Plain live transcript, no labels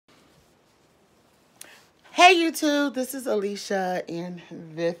Hey YouTube, this is Alicia and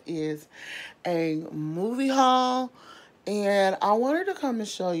this is a movie haul, and I wanted to come and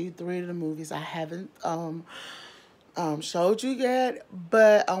show you three of the movies I haven't showed you yet,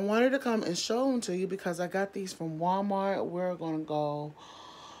 but I wanted to come and show them to you because I got these from Walmart. We're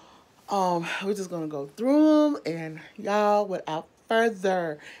just gonna go through them, and y'all, without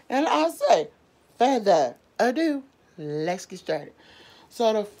further ado, let's get started.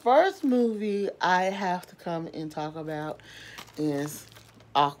 So the first movie I have to come and talk about is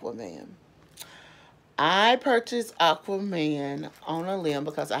Aquaman. I purchased Aquaman on a limb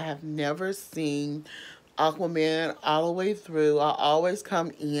because I have never seen Aquaman all the way through. I always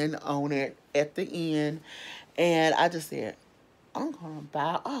come in on it at the end, and I just said, I'm gonna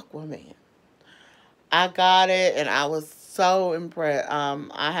buy Aquaman. I got it, and I was so impressed.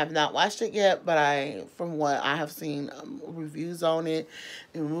 I have not watched it yet, but from what I have seen, reviews on it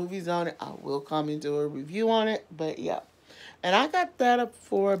and movies on it, I will come and do a review on it. But yeah, and I got that up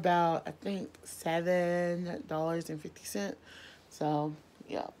for about, I think, $7.50. So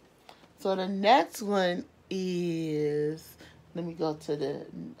yeah. So the next one is, let me go to the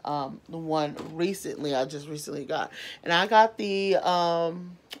one I just recently got, and I got the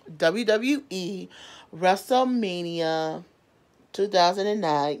WWE WrestleMania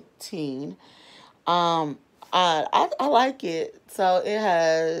 2019. I like it. So it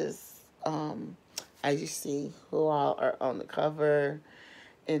has, as you see, who all are on the cover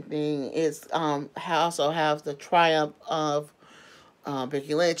and thing. It's also has the triumph of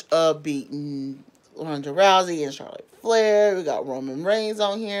Becky Lynch beating Ronda Rousey and Charlotte Flair. We got Roman Reigns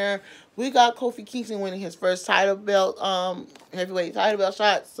on here. We got Kofi Kingston winning his first title belt, heavyweight title belt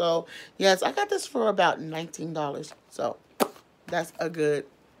shot. So yes, I got this for about $19. So that's a good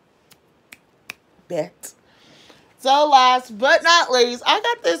bet. So last but not least, I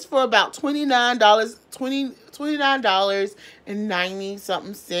got this for about $29, $29.90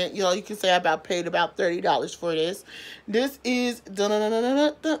 something cent. You know, you can say I paid about $30 for this. This is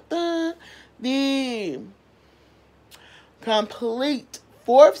the complete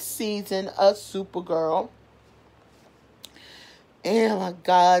fourth season of Supergirl. And my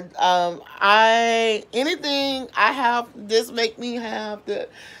God, anything I have, this make me have the.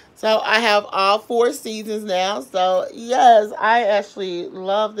 So I have all 4 seasons now. So yes, I actually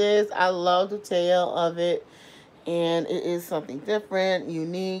love this. I love the tale of it, and it is something different,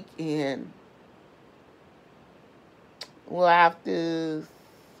 unique, and we'll have to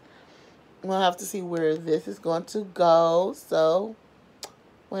see where this is going to go. So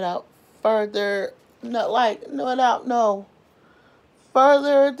without further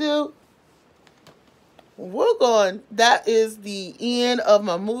further ado, that is the end of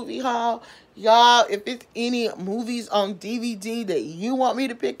my movie haul. Y'all, if it's any movies on DVD that you want me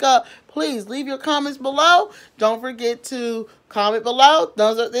to pick up, please leave your comments below. Don't forget to comment below,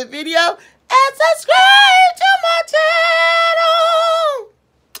 thumbs up this video, and subscribe to my channel.